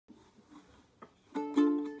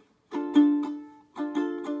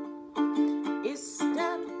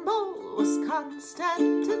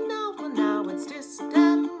Constantinople, now it's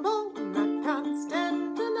Istanbul. Not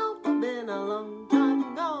Constantinople, been a long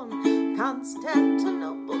time gone.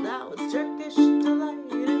 Constantinople, now it's Turkish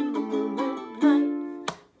delight in the moonlit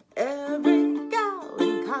night. Every gal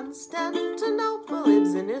in Constantinople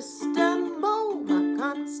lives in Istanbul, not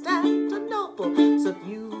Constantinople. So if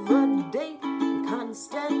you've a date in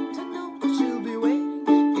Constantinople, she'll be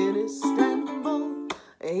waiting in Istanbul.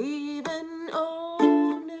 Even old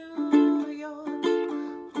New York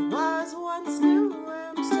was once New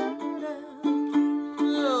Amsterdam.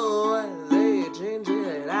 Oh, why they changed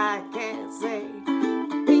it, I can't say.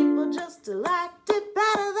 People just liked it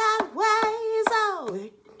better that way. So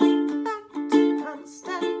take me back to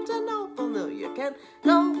Constantinople. No, you can't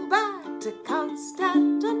go back to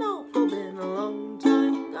Constantinople. Been a long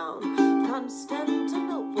time gone.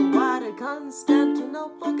 Constantinople, why did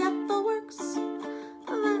Constantinople get the works?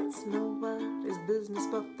 That's nobody's business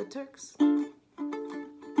but the Turks.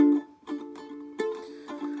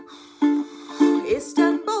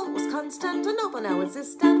 Istanbul was Constantinople, now it's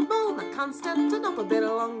Istanbul, not Constantinople, been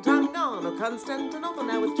a long time gone. Oh, Constantinople,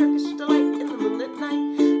 now it's Turkish delight in the moonlit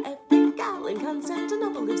night. Every gal in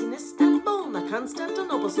Constantinople lives in Istanbul, not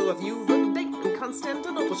Constantinople. So if you've a date in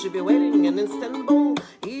Constantinople, she'll be waiting in Istanbul.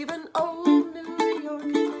 Even old New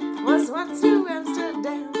York was once New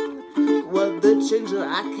Amsterdam. What the change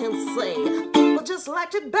I can't say. People just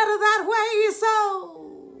liked it better that way.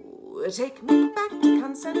 So take me back to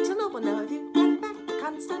Constantinople. Now if you get back to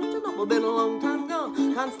Constantinople, been a long time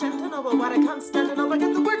gone. Constantinople, why did Constantinople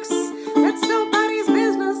get the works? That's nobody's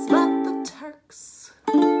business but